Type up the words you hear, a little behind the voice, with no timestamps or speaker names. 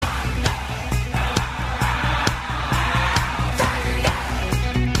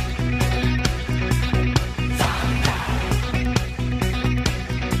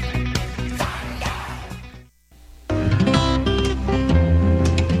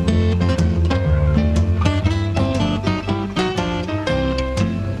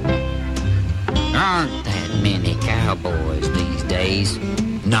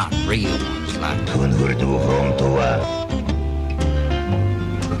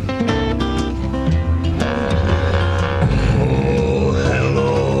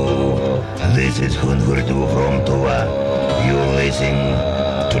102 from Tuva. You're listening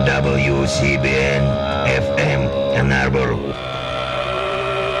to WCBN FM Ann Arbor.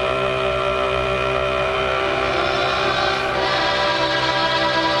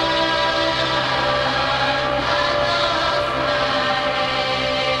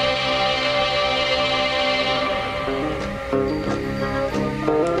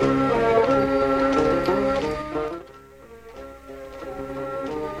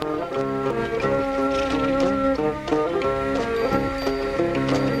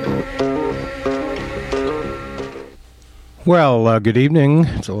 Well, good evening.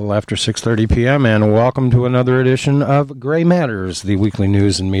 It's a little after 6:30 p.m., and welcome to another edition of Gray Matters, the weekly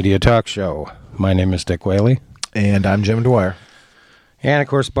news and media talk show. My name is Dick Whaley. And I'm Jim Dwyer. And, of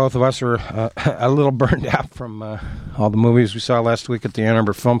course, both of us are a little burned out from all the movies we saw last week at the Ann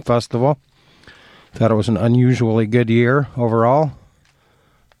Arbor Film Festival. Thought it was an unusually good year overall.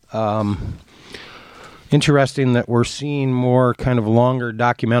 Interesting that we're seeing more kind of longer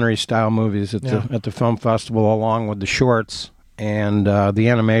documentary-style movies at the film festival, along with the shorts, and the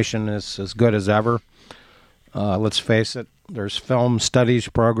animation is as good as ever. Let's face it, there's film studies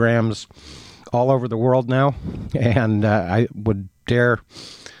programs all over the world now, and I would dare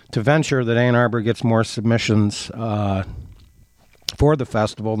to venture that Ann Arbor gets more submissions for the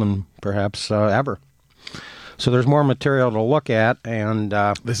festival than perhaps ever. So there's more material to look at, and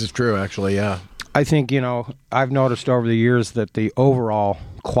This is true, actually, yeah. I think, I've noticed over the years that the overall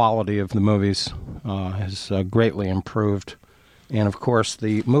quality of the movies has greatly improved. And, of course,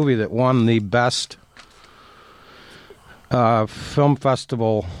 the movie that won the best film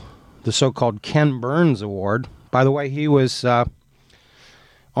festival, the so-called Ken Burns Award. By the way, he was on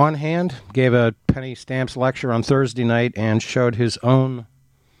hand, gave a penny stamps lecture on Thursday night, and showed his own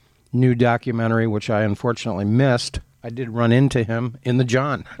new documentary, which I unfortunately missed. I did run into him in the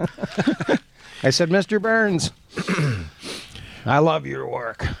John. I said, Mr. Burns, I love your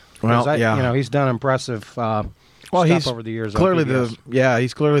work. Well, yeah. He's done impressive stuff over the years. Clearly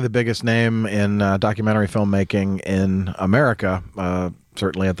he's clearly the biggest name in documentary filmmaking in America,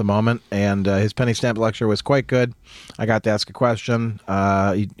 certainly at the moment. And his penny stamp lecture was quite good. I got to ask a question.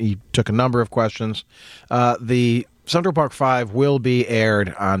 He took a number of questions. The Central Park 5 will be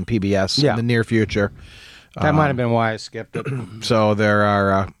aired on PBS in the near future. That might have been why I skipped it. So there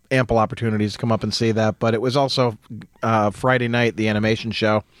are ample opportunities to come up and see that. But it was also Friday night, the animation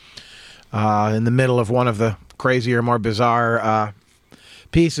show, in the middle of one of the crazier, more bizarre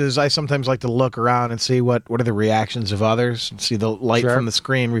pieces. I sometimes like to look around and see what are the reactions of others, and see the light from the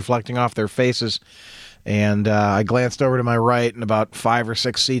screen reflecting off their faces. And I glanced over to my right, and about 5 or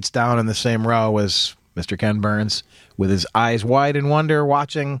 6 seats down in the same row was Mr. Ken Burns, with his eyes wide in wonder,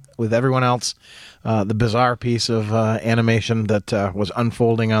 watching with everyone else the bizarre piece of animation that was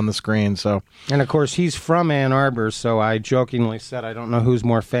unfolding on the screen. And of course, he's from Ann Arbor, so I jokingly said, I don't know who's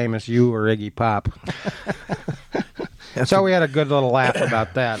more famous, you or Iggy Pop. So we had a good little laugh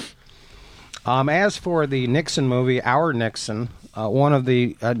about that. As for the Nixon movie, Our Nixon, one of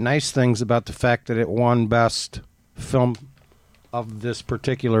the nice things about the fact that it won Best Film of this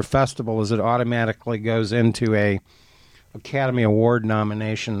particular festival is it automatically goes into a Academy Award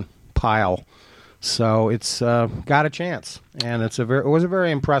nomination pile. So it's got a chance, and it was a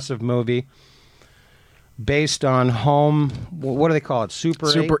very impressive movie based on home. What do they call it?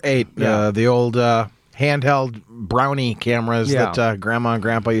 Super 8. Yeah. The old handheld Brownie cameras that Grandma and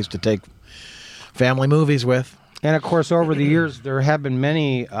Grandpa used to take family movies with. And of course, over the years, there have been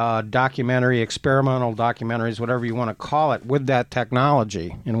many experimental documentaries, whatever you want to call it, with that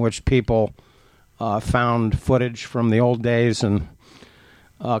technology, in which people found footage from the old days and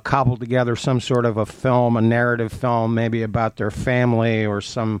cobbled together some sort of a film, a narrative film, maybe about their family or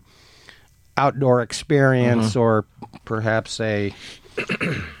some outdoor experience, or perhaps a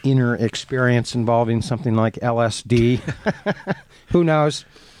inner experience involving something like LSD. Who knows?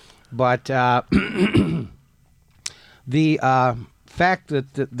 But the fact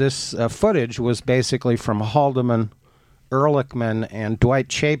that this footage was basically from Haldeman, Ehrlichman, and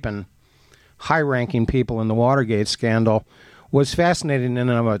Dwight Chapin, high-ranking people in the Watergate scandal, was fascinating in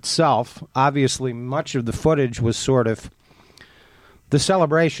and of itself. Obviously, much of the footage was sort of the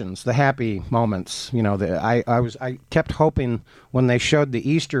celebrations, the happy moments. I kept hoping when they showed the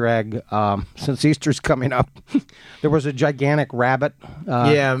Easter egg, since Easter's coming up, there was a gigantic rabbit.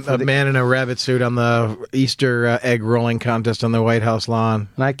 A man in a rabbit suit on the Easter egg rolling contest on the White House lawn.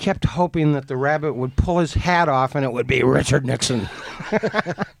 And I kept hoping that the rabbit would pull his hat off and it would be Richard Nixon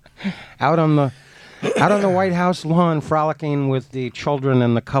out on the out on the White House lawn frolicking with the children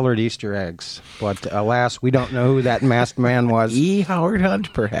and the colored Easter eggs. But alas, we don't know who that masked man was. E. Howard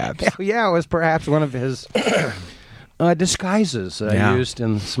Hunt, perhaps. Yeah, it was perhaps one of his disguises used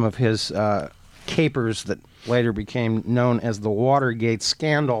in some of his capers that later became known as the Watergate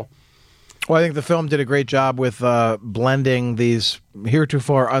scandal. Well, I think the film did a great job with blending these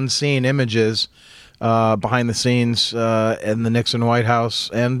heretofore unseen images behind the scenes in the Nixon White House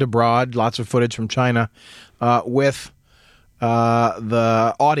and abroad, lots of footage from China, with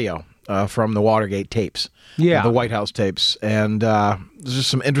the audio from the Watergate tapes, the White House tapes. And there's just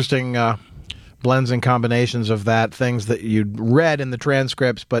some interesting blends and combinations of that, things that you'd read in the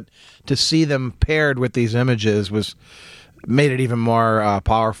transcripts, but to see them paired with these images made it even more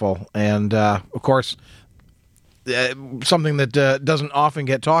powerful. And, of course, something that doesn't often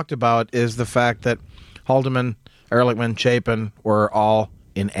get talked about is the fact that Haldeman, Ehrlichman, Chapin were all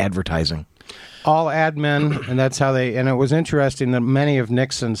in advertising. All ad men, and that's how they... And it was interesting that many of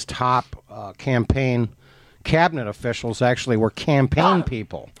Nixon's top campaign cabinet officials actually were campaign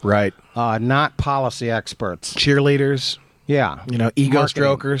people. Right. Not policy experts. Cheerleaders. Yeah. Ego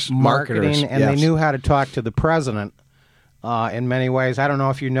strokers. Marketing, marketers. and they knew how to talk to the president in many ways. I don't know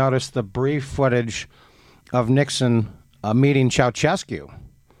if you noticed the brief footage of Nixon meeting Ceausescu.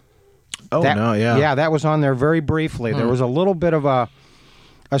 Oh, no, yeah. Yeah, that was on there very briefly. There was a little bit of a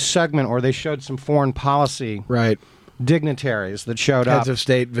segment where they showed some foreign policy dignitaries that showed up. Heads of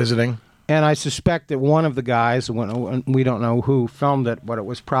state visiting. And I suspect that one of the guys, we don't know who filmed it, but it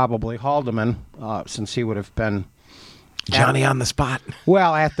was probably Haldeman, since he would have been... Johnny on the spot.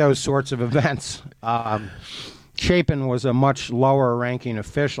 Well, at those sorts of events. Chapin was a much lower-ranking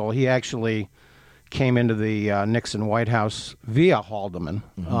official. He actually came into the Nixon White House via Haldeman.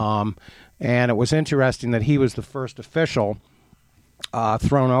 And it was interesting that he was the first official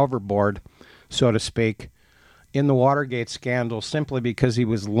thrown overboard, so to speak, in the Watergate scandal simply because he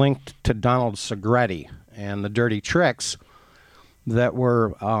was linked to Donald Segretti and the dirty tricks that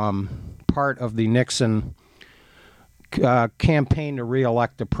were part of the Nixon campaign to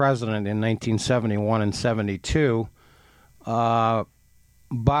re-elect the president in 1971 and 72.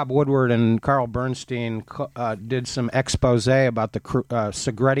 Bob Woodward and Carl Bernstein did some expose about the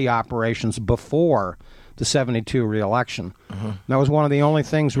Segretti operations before the 72 re-election. That was one of the only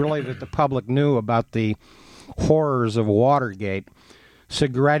things really that the public knew about the horrors of Watergate.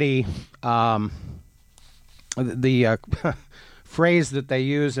 Segretti, the phrase that they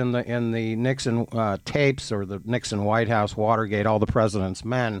use in the Nixon tapes or the Nixon White House Watergate, all the president's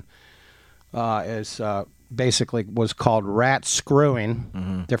men, is basically was called rat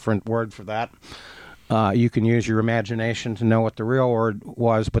screwing. Different word for that. You can use your imagination to know what the real word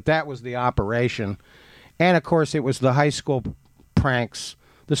was, but that was the operation. And of course, it was the high school pranks,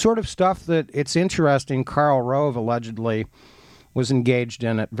 the sort of stuff that it's interesting Karl Rove allegedly was engaged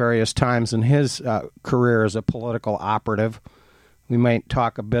in at various times in his career as a political operative. We might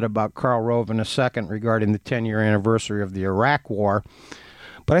talk a bit about Karl Rove in a second regarding the 10-year anniversary of the Iraq War.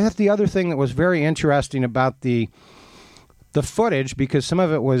 But I thought the other thing that was very interesting about the footage, because some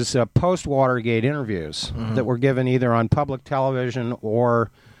of it was post-Watergate interviews that were given either on public television or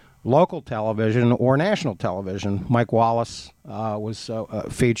local television or national television. Mike Wallace was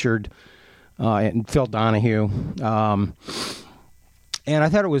featured, and Phil Donahue. And I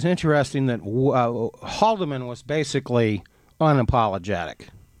thought it was interesting that Haldeman was basically unapologetic.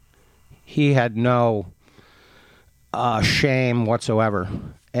 He had no shame whatsoever.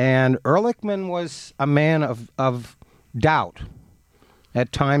 And Ehrlichman was a man of doubt,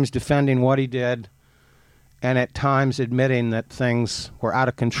 at times defending what he did, and at times admitting that things were out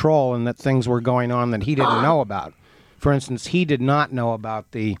of control and that things were going on that he didn't know about. For instance, he did not know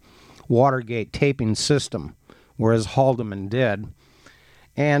about the Watergate taping system, whereas Haldeman did.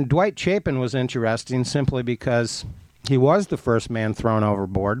 And Dwight Chapin was interesting simply because he was the first man thrown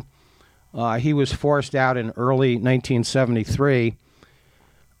overboard. He was forced out in early 1973,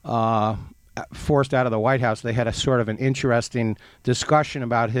 forced out of the White House. They had a sort of an interesting discussion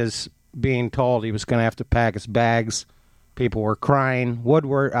about his being told he was going to have to pack his bags. People were crying.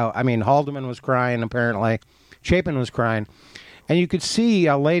 Haldeman was crying, apparently. Chapin was crying. And you could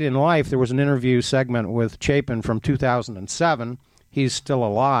see late in life, there was an interview segment with Chapin from 2007. He's still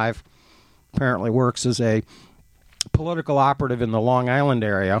alive. Apparently works as a political operative in the Long Island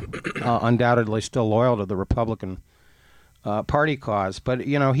area, undoubtedly still loyal to the Republican Party cause. But,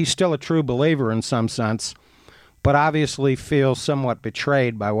 he's still a true believer in some sense, but obviously feels somewhat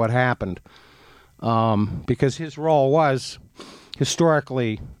betrayed by what happened, because his role was,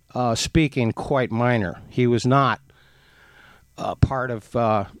 historically speaking, quite minor. He was not part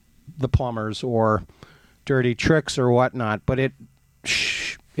of the plumbers or dirty tricks or whatnot, but it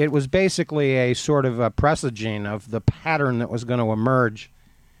was basically a sort of a presaging of the pattern that was going to emerge,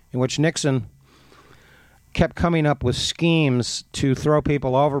 in which Nixon kept coming up with schemes to throw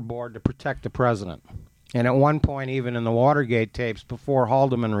people overboard to protect the president. And at one point, even in the Watergate tapes, before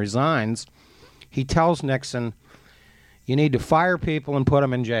Haldeman resigns, he tells Nixon, you need to fire people and put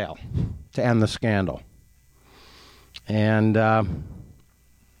them in jail to end the scandal. And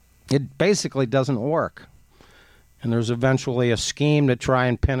it basically doesn't work. And there's eventually a scheme to try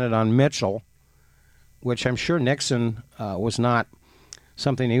and pin it on Mitchell, which I'm sure Nixon was not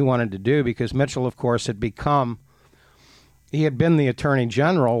something he wanted to do, because Mitchell, of course, had been the Attorney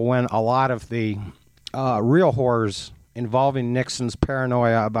General when a lot of the real horrors involving Nixon's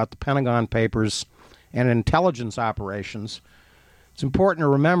paranoia about the Pentagon Papers and intelligence operations. It's important to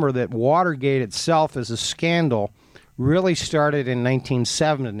remember that Watergate itself as a scandal really started in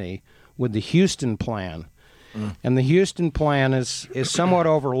 1970 with the Houston Plan. And the Houston Plan is somewhat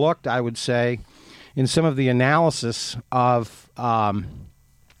overlooked, I would say, in some of the analysis of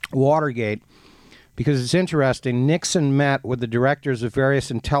Watergate, because it's interesting. Nixon met with the directors of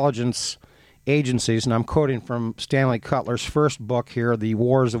various intelligence agencies, and I'm quoting from Stanley Cutler's first book here, The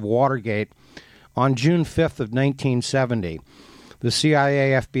Wars of Watergate, on June 5th of 1970. The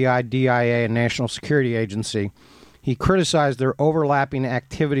CIA, FBI, DIA, and National Security Agency. He criticized their overlapping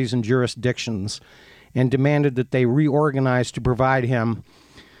activities and jurisdictions and demanded that they reorganize to provide him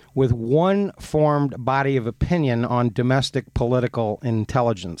with one formed body of opinion on domestic political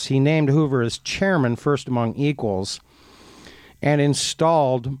intelligence. He named Hoover as chairman, first among equals, and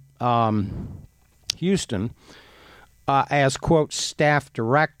installed Houston as, quote, staff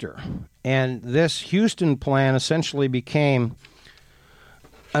director. And this Houston Plan essentially became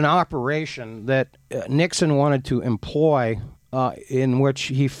an operation that Nixon wanted to employ, in which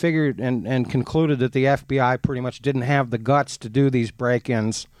he figured and concluded that the FBI pretty much didn't have the guts to do these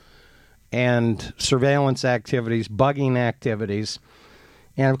break-ins and surveillance activities, bugging activities.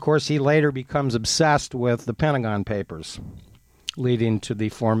 And, of course, he later becomes obsessed with the Pentagon Papers, leading to the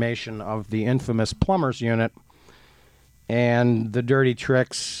formation of the infamous Plumbers Unit and the dirty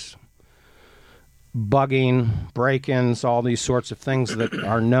tricks, bugging, break-ins, all these sorts of things that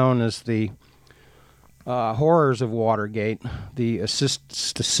are known as the horrors of Watergate, the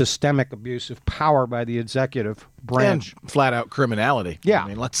systemic abuse of power by the executive branch. And flat-out criminality. Yeah. I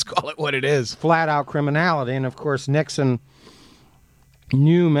mean, let's call it what it is. Flat-out criminality. And, of course, Nixon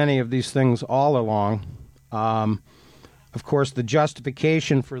knew many of these things all along. Of course, the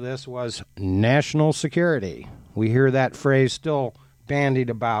justification for this was national security. We hear that phrase still bandied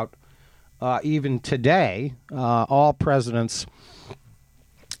about even today. All presidents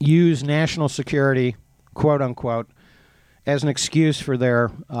use national security, quote unquote, as an excuse for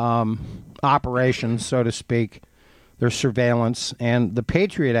their operations, so to speak, their surveillance. And the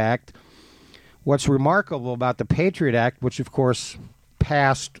Patriot Act, what's remarkable about the Patriot Act, which of course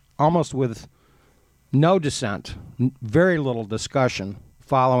passed almost with no dissent, very little discussion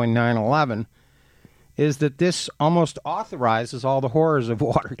following 9/11, is that this almost authorizes all the horrors of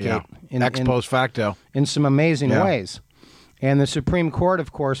Watergate. Yeah. Ex post facto. In some amazing ways. And the Supreme Court,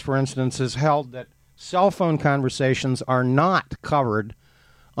 of course, for instance, has held that cell phone conversations are not covered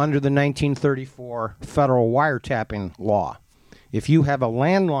under the 1934 federal wiretapping law. If you have a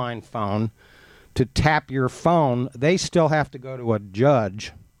landline phone to tap your phone, they still have to go to a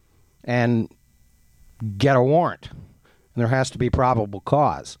judge and get a warrant. And there has to be probable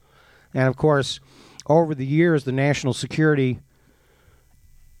cause. And, of course, over the years, the national security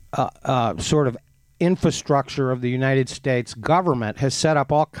sort of infrastructure of the United States government has set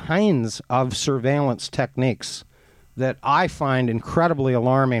up all kinds of surveillance techniques that I find incredibly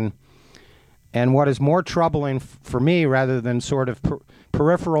alarming. And what is more troubling for me, rather than sort of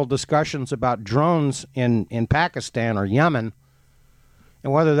peripheral discussions about drones in Pakistan or Yemen,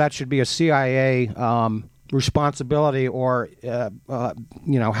 and whether that should be a CIA responsibility or,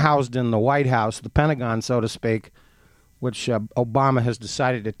 housed in the White House, the Pentagon, so to speak, which Obama has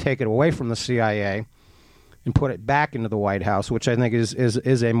decided to take it away from the CIA and put it back into the White House, which I think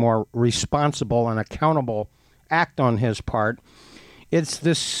is a more responsible and accountable act on his part. It's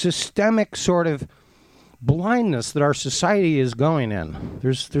this systemic sort of blindness that our society is going in.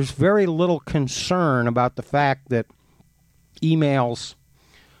 There's very little concern about the fact that emails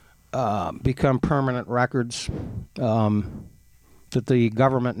become permanent records, that the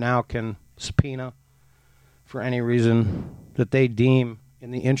government now can subpoena for any reason that they deem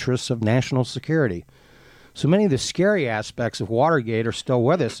in the interests of national security. So many of the scary aspects of Watergate are still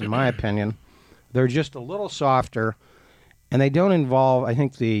with us, in my opinion. They're just a little softer, And they don't involve, I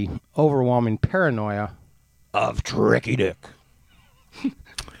think, the overwhelming paranoia of Tricky Dick.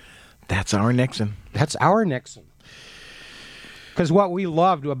 That's our Nixon. That's our Nixon. Because what we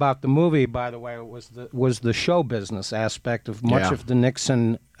loved about the movie, by the way, was the show business aspect of much of the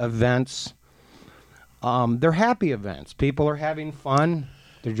Nixon events. They're happy events. People are having fun.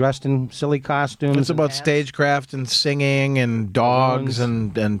 They're dressed in silly costumes. It's about stagecraft and singing and dogs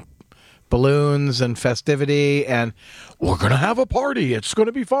and balloons and festivity, and we're going to have a party. It's going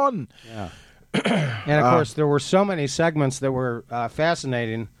to be fun. Yeah. And, of course, there were so many segments that were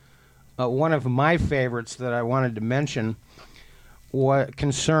fascinating. One of my favorites that I wanted to mention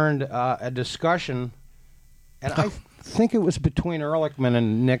concerned a discussion, and I think it was between Ehrlichman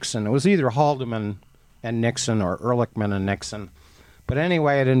and Nixon. It was either Haldeman and Nixon or Ehrlichman and Nixon. But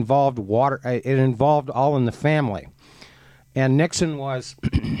anyway, it involved water. It involved All in the Family. And Nixon was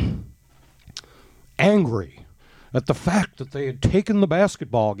angry at the fact that they had taken the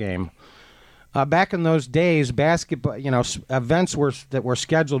basketball game. Back in those days, basketball, events that were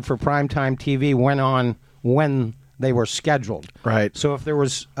scheduled for primetime TV went on when they were scheduled. Right. So if there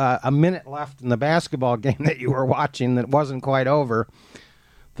was a minute left in the basketball game that you were watching that wasn't quite over,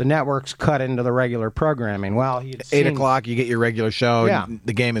 the networks cut into the regular programming. Well, he'd 8 o'clock, you get your regular show, and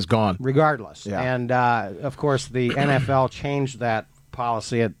the game is gone. Regardless. Yeah. And, of course, the NFL changed that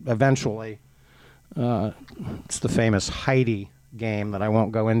policy eventually. It's the famous Heidi game that I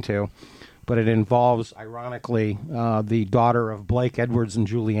won't go into. But it involves, ironically, the daughter of Blake Edwards and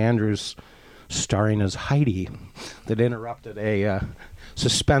Julie Andrews starring as Heidi that interrupted a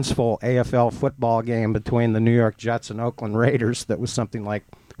suspenseful AFL football game between the New York Jets and Oakland Raiders that was something like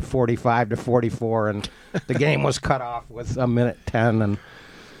 45-44, and the game was cut off with a minute 10, and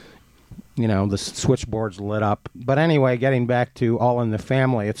the switchboards lit up. But anyway, getting back to All in the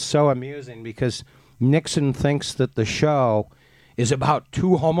Family, it's so amusing because Nixon thinks that the show is about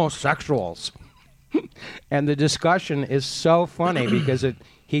two homosexuals. And the discussion is so funny because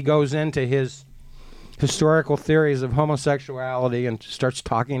he goes into his historical theories of homosexuality and starts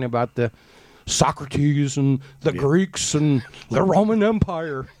talking about the Socrates and the Greeks and the Roman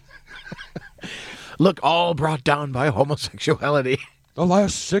Empire. Look, all brought down by homosexuality. The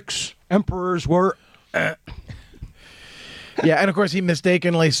last 6 emperors were... Yeah, and of course he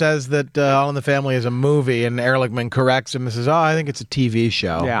mistakenly says that All in the Family is a movie, and Ehrlichman corrects him and says, I think it's a TV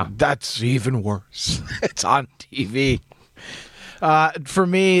show. Yeah. That's even worse. It's on TV. For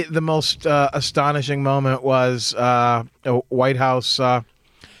me, the most astonishing moment was a White House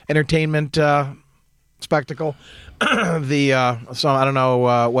entertainment spectacle. So I don't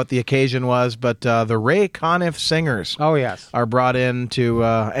know what the occasion was, but the Ray Conniff Singers are brought in to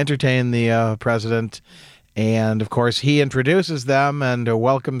entertain the president. And, of course, he introduces them and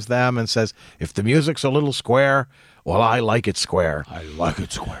welcomes them and says, if the music's a little square, well, I like it square. I like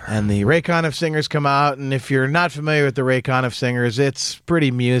it square. And the Ray Conniff Singers come out, and if you're not familiar with the Ray Conniff Singers, it's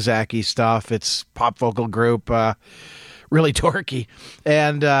pretty Muzak-y stuff. It's pop vocal group, really dorky.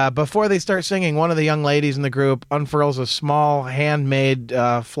 And before they start singing, one of the young ladies in the group unfurls a small handmade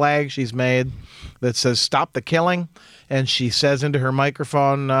flag she's made that says, "Stop the Killing." And she says into her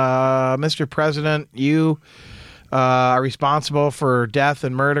microphone, Mr. President, you are responsible for death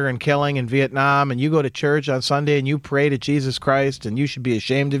and murder and killing in Vietnam, and you go to church on Sunday and you pray to Jesus Christ, and you should be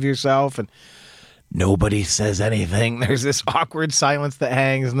ashamed of yourself. And nobody says anything. There's this awkward silence that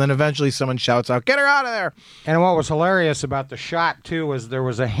hangs, and then eventually someone shouts out, "Get her out of there!" And what was hilarious about the shot, too, was there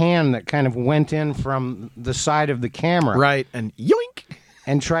was a hand that kind of went in from the side of the camera. Right, and yoink!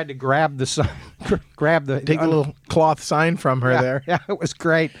 And tried to grab the take a little cloth sign from her there. Yeah, it was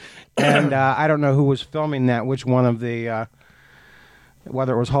great. And I don't know who was filming that, which one of the,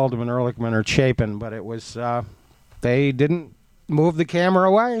 whether it was Haldeman, Ehrlichman, or Chapin, but it was, they didn't move the camera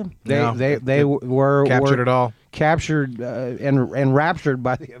away. They were captured it all. Captured and raptured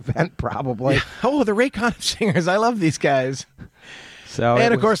by the event, probably. Yeah. Oh, the Ray Conniff Singers. I love these guys. So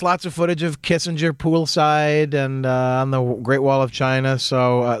and, of course, lots of footage of Kissinger poolside and on the Great Wall of China.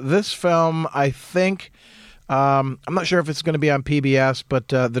 So this film, I think, I'm not sure if it's going to be on PBS, but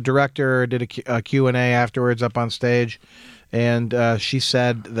the director did a Q&A afterwards up on stage, and she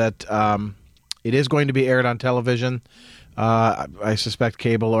said that it is going to be aired on television. I suspect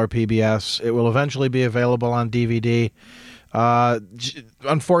cable or PBS. It will eventually be available on DVD.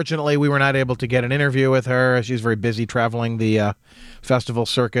 Unfortunately, we were not able to get an interview with her. She's very busy traveling the festival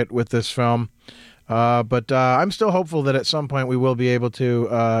circuit with this film. But I'm still hopeful that at some point we will be able to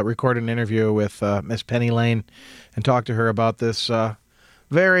record an interview with Miss Penny Lane and talk to her about this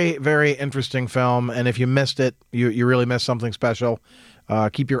very, very interesting film. And if you missed it, you really missed something special.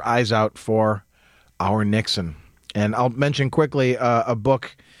 Keep your eyes out for Our Nixon. And I'll mention quickly a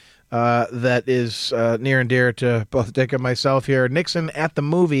book that is near and dear to both Dick and myself here, Nixon at the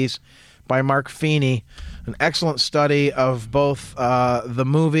Movies by Mark Feeney. An excellent study of both the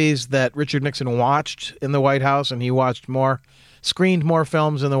movies that Richard Nixon watched in the White House, and he screened more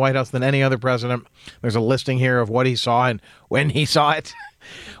films in the White House than any other president. There's a listing here of what he saw and when he saw it.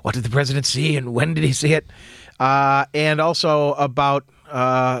 What did the president see and when did he see it? And also about,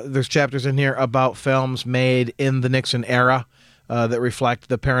 there's chapters in here about films made in the Nixon era that reflect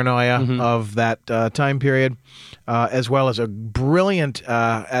the paranoia of that time period, as well as a brilliant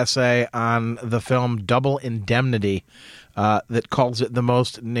essay on the film Double Indemnity that calls it the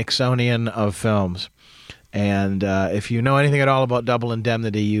most Nixonian of films. And if you know anything at all about Double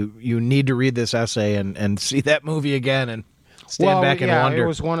Indemnity, you need to read this essay and see that movie again and stand back and wonder. It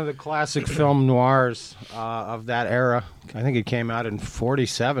was one of the classic film noirs of that era. I think it came out in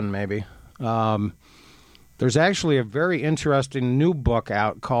 1947, maybe. There's actually a very interesting new book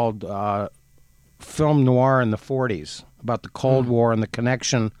out called Film Noir in the 40s, about the Cold War and the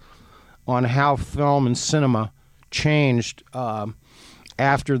connection on how film and cinema changed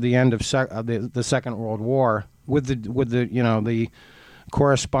after the end of the Second World War, with the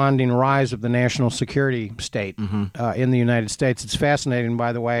corresponding rise of the national security state in the United States. It's fascinating,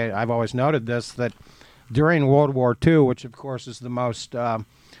 by the way. I've always noted this, that during World War II, which of course is the most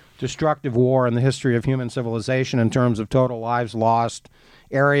destructive war in the history of human civilization in terms of total lives lost,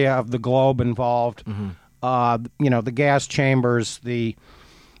 area of the globe involved, the gas chambers, the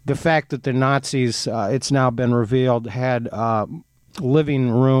fact that the Nazis, it's now been revealed, had living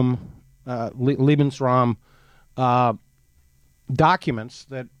room, Lebensraum documents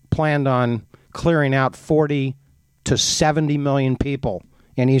that planned on clearing out 40 to 70 million people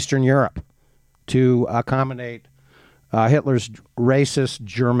in Eastern Europe to accommodate Hitler's racist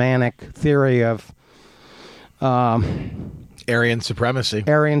Germanic theory of Aryan supremacy and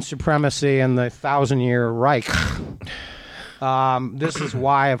the 1,000-year Reich. This is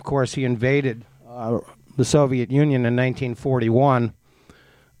why, of course, he invaded the Soviet Union in 1941.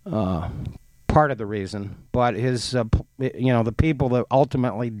 Part of the reason, but his, the people that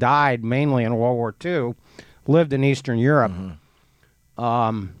ultimately died mainly in World War II lived in Eastern Europe.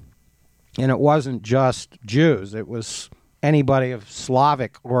 And it wasn't just Jews. It was anybody of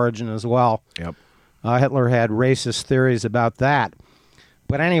Slavic origin as well. Yep. Hitler had racist theories about that.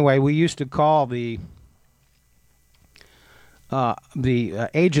 But anyway, we used to call the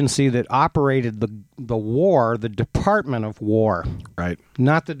agency that operated the war the Department of War. Right.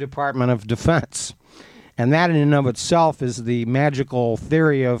 Not the Department of Defense. And that in and of itself is the magical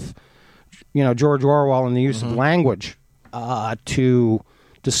theory of, George Orwell and the use of language to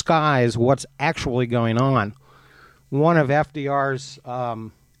disguise what's actually going on. One of FDR's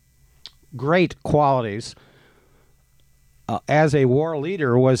great qualities as a war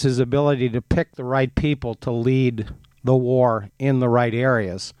leader was his ability to pick the right people to lead the war in the right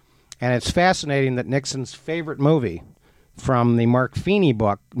areas. And it's fascinating that Nixon's favorite movie from the Mark Feeney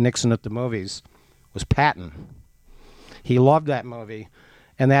book, Nixon at the Movies, was Patton. He loved that movie.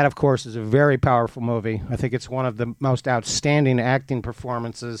 And that, of course, is a very powerful movie. I think it's one of the most outstanding acting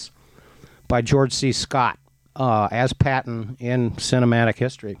performances by George C. Scott as Patton in cinematic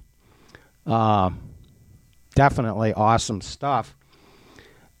history. Definitely awesome stuff.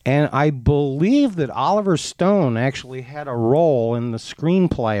 And I believe that Oliver Stone actually had a role in the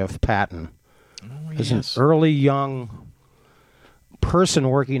screenplay of Patton as an early young person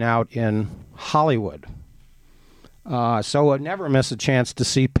working out in Hollywood. So I'd never miss a chance to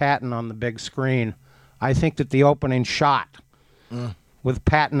see Patton on the big screen. I think that the opening shot with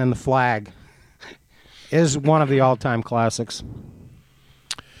Patton and the flag is one of the all-time classics.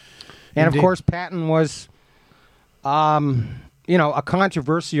 And, of course, Patton was, a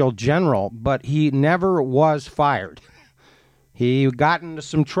controversial general, but he never was fired. He got into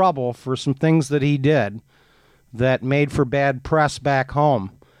some trouble for some things that he did that made for bad press back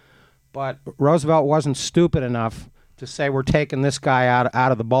home. But Roosevelt wasn't stupid enough to say, we're taking this guy out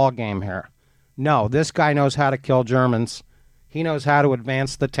of the ball game here. No, this guy knows how to kill Germans. He knows how to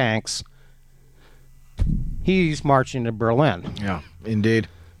advance the tanks. He's marching to Berlin. Yeah, indeed.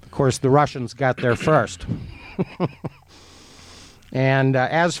 Of course, the Russians got there first. And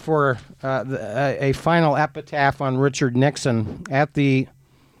as for a final epitaph on Richard Nixon, at the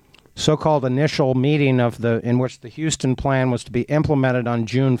so-called initial meeting in which the Houston Plan was to be implemented on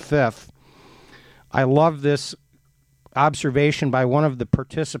June 5th, I love this observation by one of the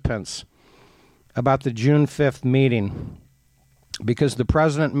participants about the June 5th meeting, because the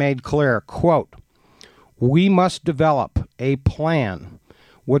president made clear, quote, "We must develop a plan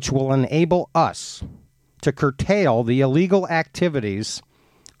which will enable us to curtail the illegal activities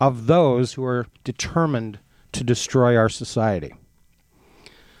of those who are determined to destroy our society.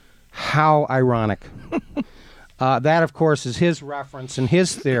 How ironic. That, of course, is his reference and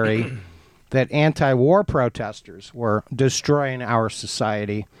his theory that anti-war protesters were destroying our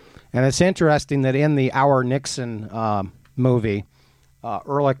society. And it's interesting that in the Our Nixon movie,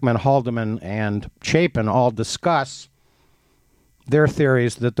 Ehrlichman, Haldeman, and Chapin all discuss their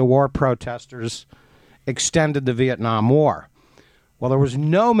theories that the war protesters extended the Vietnam War. Well, there was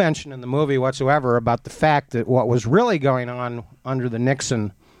no mention in the movie whatsoever about the fact that what was really going on under the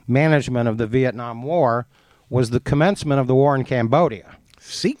Nixon management of the Vietnam War was the commencement of the war in Cambodia.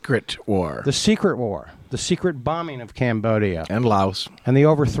 Secret war. The secret war. The secret bombing of Cambodia. And Laos. And the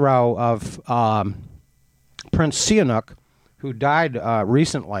overthrow of Prince Sihanouk, who died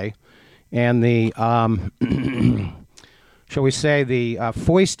recently, and the, shall we say, the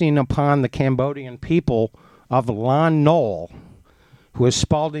foisting upon the Cambodian people of Lon Nol, who, as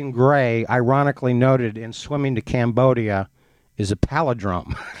Spalding Gray ironically noted in Swimming to Cambodia, is a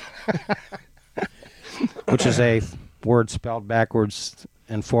palindrome, which is a word spelled backwards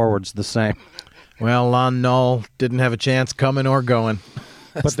and forwards the same. Well, Lon Nol didn't have a chance coming or going.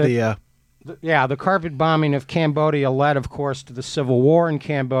 That's the carpet bombing of Cambodia led, of course, to the Civil War in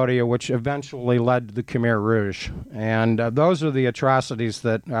Cambodia, which eventually led to the Khmer Rouge. And those are the atrocities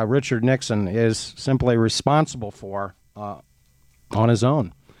that Richard Nixon is simply responsible for on his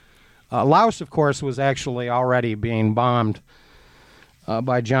own. Laos, of course, was actually already being bombed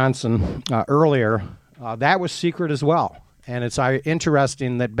by Johnson earlier. That was secret as well. And it's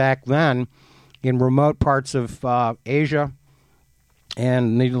interesting that back then, in remote parts of Asia,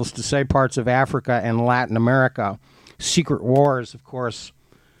 and needless to say, parts of Africa and Latin America, secret wars, of course,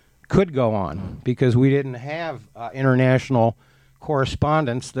 could go on because we didn't have international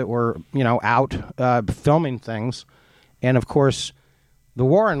correspondents that were, out filming things. And, of course, the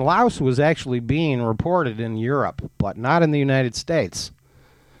war in Laos was actually being reported in Europe, but not in the United States.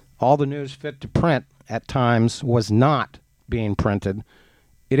 All the news fit to print at times was not being printed.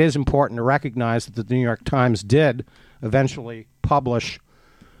 It is important to recognize that the New York Times did eventually publish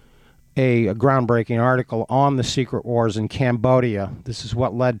a groundbreaking article on the secret wars in Cambodia. This is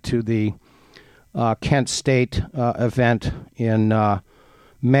what led to the Kent State event in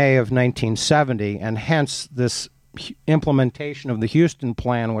May of 1970, and hence this implementation of the Houston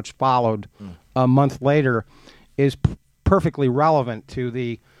Plan, which followed a month later, is perfectly relevant to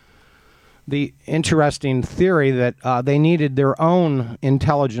the interesting theory that they needed their own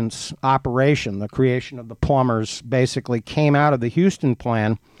intelligence operation. The creation of the plumbers basically came out of the Houston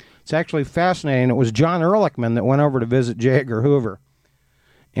Plan. It's actually fascinating. It was John Ehrlichman that went over to visit J. Edgar Hoover,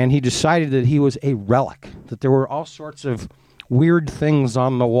 and he decided that he was a relic, that there were all sorts of weird things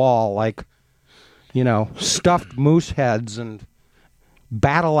on the wall, like, stuffed moose heads and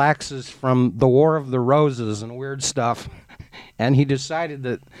battle axes from the War of the Roses and weird stuff. And he decided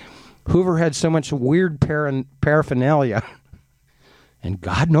that Hoover had so much weird paraphernalia, and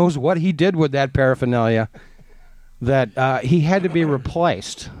God knows what he did with that paraphernalia, that he had to be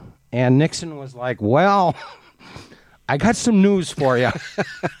replaced. And Nixon was like, well, I got some news for you.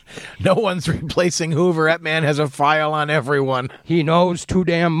 No one's replacing Hoover. That man has a file on everyone. He knows too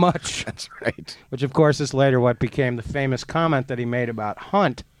damn much. That's right. Which, of course, is later what became the famous comment that he made about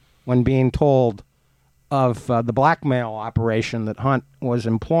Hunt when being told of the blackmail operation that Hunt was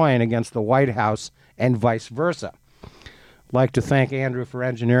employing against the White House and vice versa. I'd like to thank Andrew for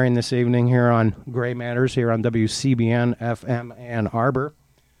engineering this evening here on Gray Matters, here on WCBN FM Ann Arbor.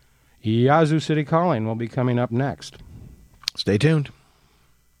 Yazoo City Calling will be coming up next. Stay tuned.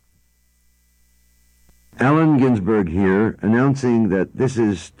 Allen Ginsberg here, announcing that this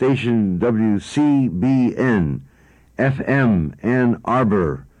is station WCBN FM Ann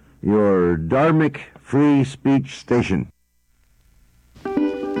Arbor, your Dharmic free speech station.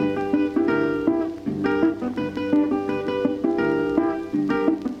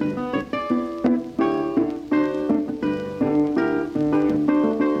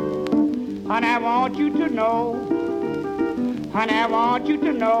 Honey, I want you to know, honey, I want you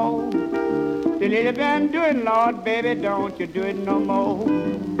to know, the little been doing, Lord, baby, don't you do it no more.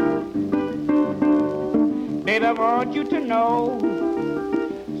 Baby, I want you to know,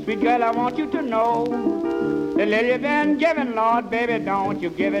 sweet girl, I want you to know, the little been giving, Lord, baby, don't you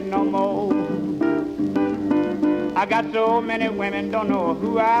give it no more. I got so many women, don't know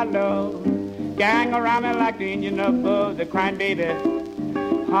who I love, gang around me like the engine above the crying baby,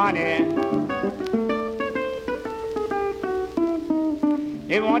 honey.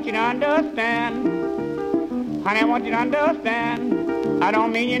 They want you to understand, Honey, I want you to understand. I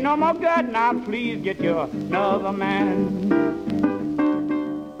don't mean you no more good. Now please get you another man.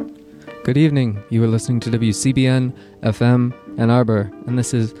 Good evening. You are listening to WCBN FM Ann Arbor, and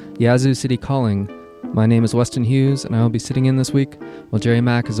this is Yazoo City Calling. My name is Weston Hughes, and I will be sitting in this week while Jerry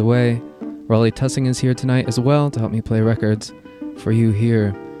Mack is away. Raleigh Tussing is here tonight as well to help me play records for you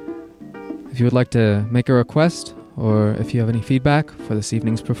here. If you would like to make a request, or if you have any feedback for this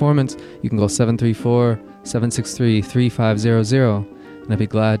evening's performance, you can call 734-763-3500, and I'd be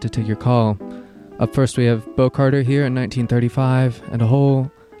glad to take your call. Up first, we have Bo Carter here in 1935, and a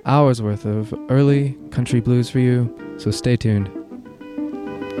whole hour's worth of early country blues for you, so stay tuned.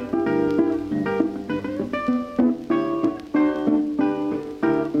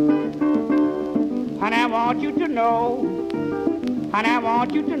 Honey, I want you to know, honey, I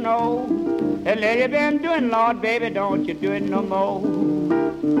want you to know, that lady been doing, Lord, baby, don't you do it no more.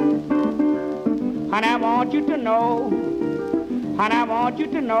 Honey, I want you to know, honey, I want you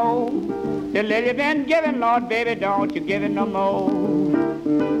to know, the lady been giving, Lord, baby, don't you give it no more.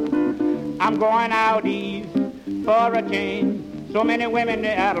 I'm going out east for a change. So many women,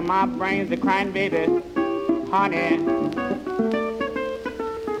 they out of my brains, they're crying, baby, honey.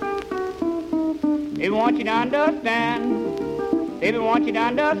 They want you to understand, baby, want you to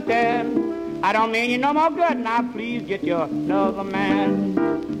understand. I don't mean you no more good, now please get you another man.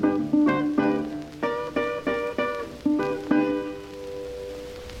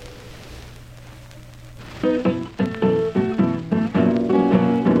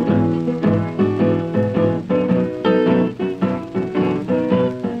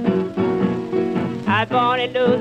 I bought it